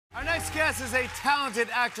guest is a talented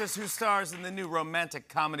actress who stars in the new romantic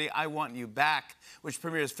comedy I Want You Back, which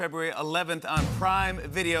premieres February 11th on Prime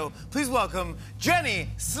Video. Please welcome Jenny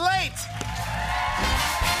Slate.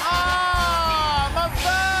 Oh, my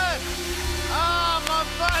bud. Oh, my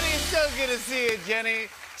buddy. It's so good to see you, Jenny.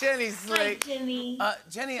 Jenny Slate. Hi, Jimmy.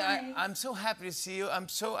 Jenny, I'm so happy to see you.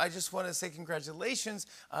 I just want to say congratulations.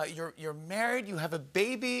 You're married. You have a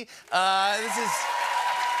baby. This is.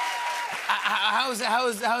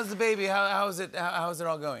 How's the baby? How's it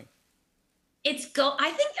all going?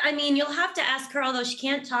 I mean, you'll have to ask her, although she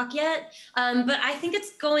can't talk yet. But I think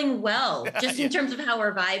it's going well, just in terms of how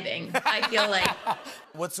we're vibing. I feel like.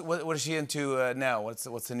 What is she into now?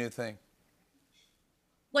 What's the new thing?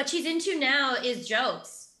 What she's into now is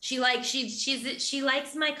jokes. She likes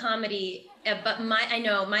my comedy, but I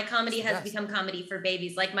know my comedy has become comedy for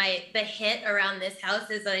babies. Like the hit around this house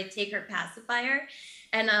is that I take her pacifier.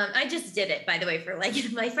 And I just did it, by the way, for like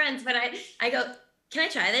my friends. But I go, can I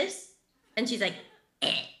try this? And she's like,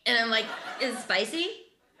 eh. And I'm like, is it spicy?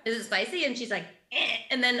 Is it spicy? And she's like, eh.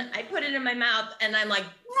 And then I put it in my mouth, and I'm like,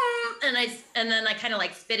 and then I kind of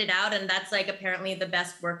like spit it out, and that's like apparently the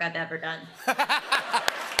best work I've ever done.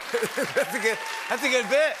 That's a good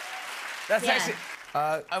bit. That's actually.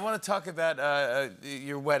 I want to talk about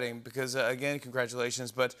your wedding because, again,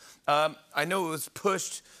 congratulations. But I know it was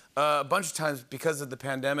pushed a bunch of times because of the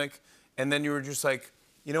pandemic, and then you were just like,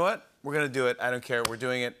 you know what? We're gonna do it. I don't care. We're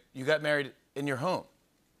doing it. You got married in your home.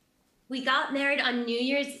 We got married on New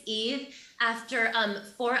Year's Eve after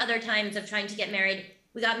 4 other times of trying to get married.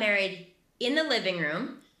 We got married in the living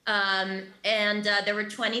room, and there were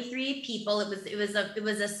 23 people. It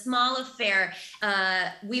was a small affair.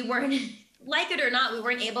 We weren't. Like it or not, we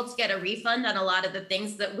weren't able to get a refund on a lot of the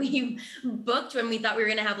things that we booked when we thought we were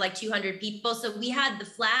gonna have like 200 people. So we had the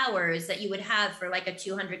flowers that you would have for like a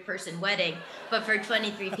 200-person wedding, but for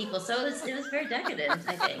 23 people. So it was very decadent,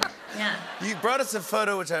 I think. Yeah. You brought us a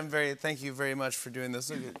photo, which thank you very much for doing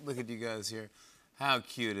this. Look at you guys here. How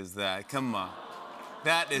cute is that? Come on.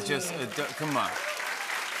 That is just, come on.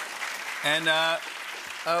 And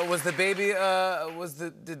was the baby,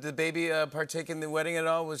 did the baby partake in the wedding at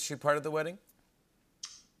all? Was she part of the wedding?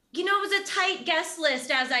 You know, it was a tight guest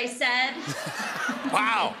list, as I said.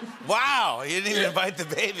 Wow, you didn't even invite the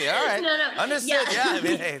baby. All right. No. Understood, yeah. I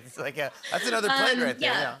mean, hey, it's like, that's another plate right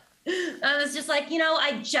there, yeah. I was just like,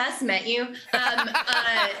 I just met you.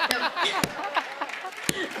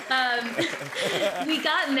 We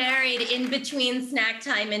got married in between snack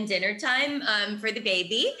time and dinner time for the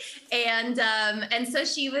baby, and so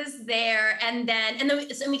she was there, and then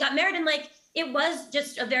we got married, and like it was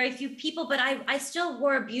just a very few people, but I still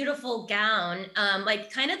wore a beautiful gown,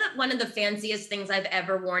 like kind of one of the fanciest things I've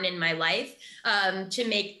ever worn in my life, to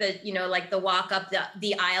make the like the walk up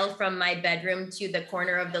the aisle from my bedroom to the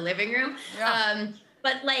corner of the living room. Yeah.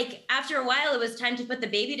 But like after a while, it was time to put the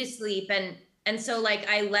baby to sleep, and so, like,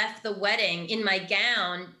 I left the wedding in my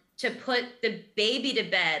gown to put the baby to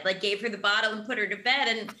bed, like, gave her the bottle and put her to bed.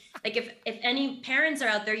 And, like, if any parents are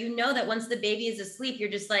out there, you know that once the baby is asleep,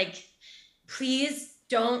 you're just like, please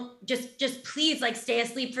don't, just please, like, stay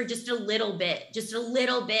asleep for just a little bit.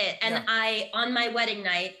 And yeah. On my wedding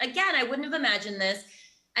night, again, I wouldn't have imagined this,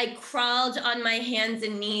 I crawled on my hands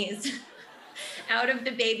and knees out of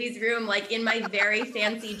the baby's room, like in my very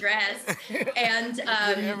fancy dress, and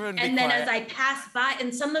then as I passed by,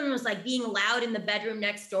 and someone was like being loud in the bedroom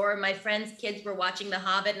next door. My friend's kids were watching The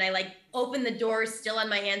Hobbit, and I like opened the door, still on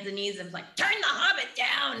my hands and knees, and was like, "Turn The Hobbit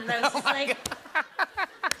down!" And I was just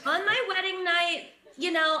on my wedding night.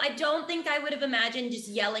 I don't think I would have imagined just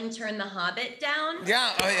yelling, "Turn The Hobbit down."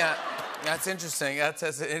 Yeah. Oh yeah. That's interesting. That's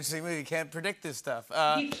an interesting movie. You can't predict this stuff.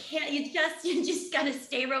 You can't. You just gotta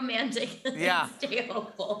stay romantic. Yeah. And stay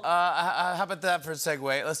hopeful. How about that for a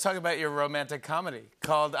segue? Let's talk about your romantic comedy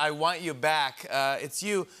called "I Want You Back." It's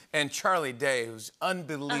you and Charlie Day, who's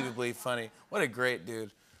unbelievably funny. What a great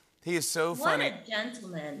dude. He is so funny. What a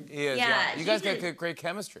gentleman. He is. Yeah. You guys got great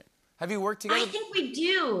chemistry. Have you worked together? I think we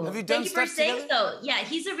do. Have you done stuff together? Thank you for saying so. Yeah,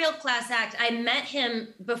 he's a real class act. I met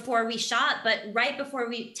him before we shot, but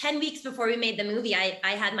 10 weeks before we made the movie, I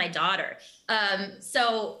had my daughter.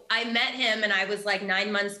 So I met him, and I was like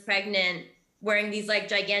 9 months pregnant, wearing these like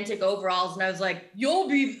gigantic overalls, and I was like, "You'll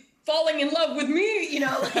be falling in love with me,"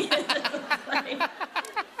 like,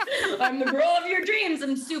 I'm the girl of your dreams.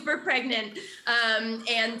 I'm super pregnant.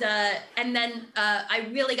 And then I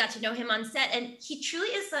really got to know him on set, and he truly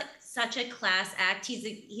is like such a class act.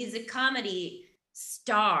 He's a comedy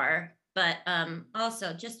star, but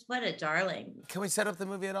also just what a darling. Can we set up the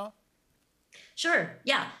movie at all? Sure.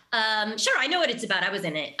 Yeah. Sure. I know what it's about. I was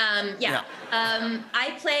in it. Yeah.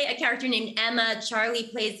 I play a character named Emma. Charlie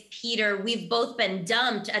plays Peter. We've both been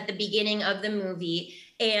dumped at the beginning of the movie,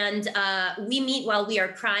 and we meet while we are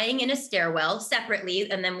crying in a stairwell separately,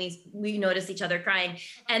 and then we notice each other crying,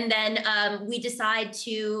 and then we decide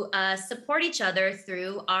to support each other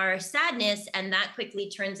through our sadness, and that quickly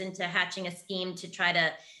turns into hatching a scheme to try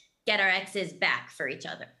to get our exes back for each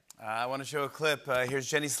other. I want to show a clip. Here's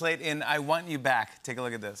Jenny Slate in I Want You Back. Take a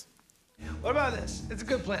look at this. What about this? It's a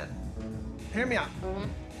good plan. Hear me out.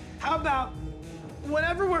 How about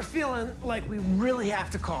whenever we're feeling like we really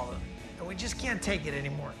have to call them and we just can't take it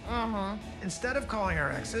anymore, instead of calling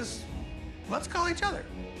our exes, let's call each other.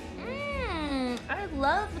 I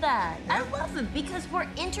love that. Yeah. I love it because we're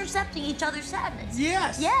intercepting each other's sadness.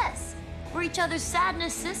 Yes. Yes. We're each other's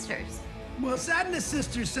sadness sisters. Well, Sadness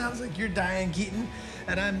Sisters sounds like you're Diane Keaton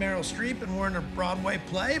and I'm Meryl Streep and we're in a Broadway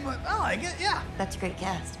play, but I like it, yeah. That's a great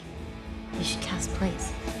cast. You should cast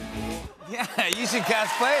plays. Yeah, you should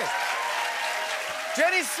cast plays.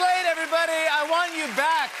 Jenny Slate, everybody, I Want You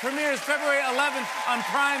Back premieres February 11th on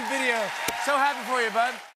Prime Video. So happy for you,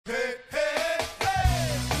 bud. Hey, hey.